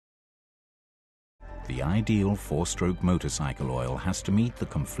The ideal four-stroke motorcycle oil has to meet the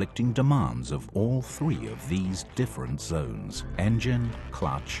conflicting demands of all three of these different zones: engine,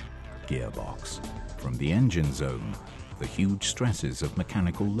 clutch, gearbox. From the engine zone, the huge stresses of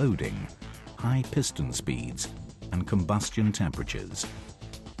mechanical loading, high piston speeds, and combustion temperatures,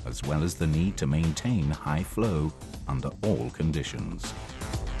 as well as the need to maintain high flow under all conditions.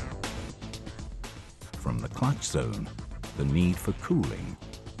 From the clutch zone, the need for cooling,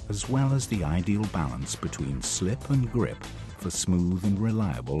 as well as the ideal balance between slip and grip for smooth and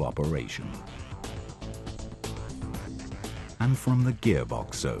reliable operation. And from the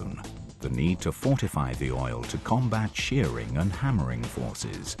gearbox zone, the need to fortify the oil to combat shearing and hammering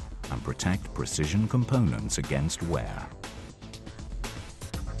forces and protect precision components against wear.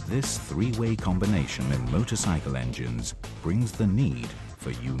 This three-way combination in motorcycle engines brings the need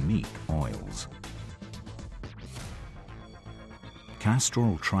for unique oils.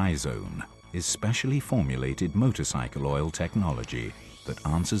 Castrol Trizone is specially formulated motorcycle oil technology that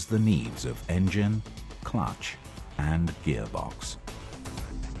answers the needs of engine, clutch, and gearbox.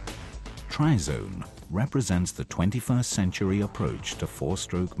 Trizone represents the 21st century approach to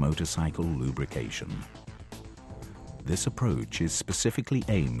four-stroke motorcycle lubrication. This approach is specifically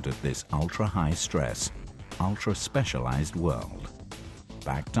aimed at this ultra-high stress, ultra-specialized world,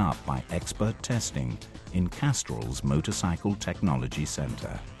 backed up by expert testing in Castrol's Motorcycle Technology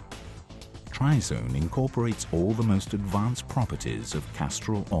Center. Trizone incorporates all the most advanced properties of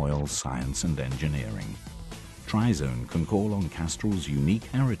Castrol oil science and engineering. Trizone can call on Castrol's unique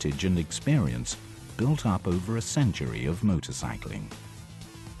heritage and experience built up over a century of motorcycling.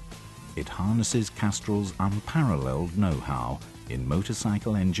 It harnesses Castrol's unparalleled know-how in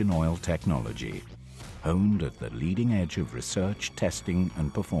motorcycle engine oil technology, honed at the leading edge of research, testing,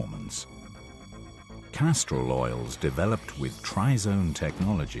 and performance. Castrol oils developed with Trizone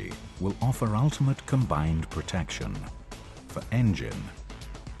technology will offer ultimate combined protection for engine,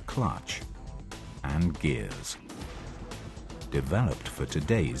 clutch, and gears. Developed for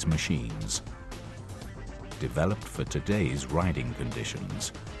today's machines. Developed for today's riding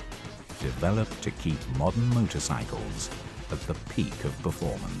conditions. Developed to keep modern motorcycles at the peak of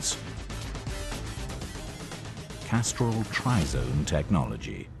performance. Castrol Trizone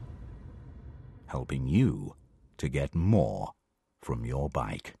technology, helping you to get more from your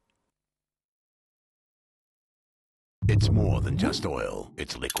bike. It's more than just oil,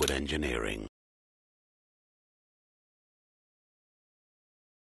 it's liquid engineering.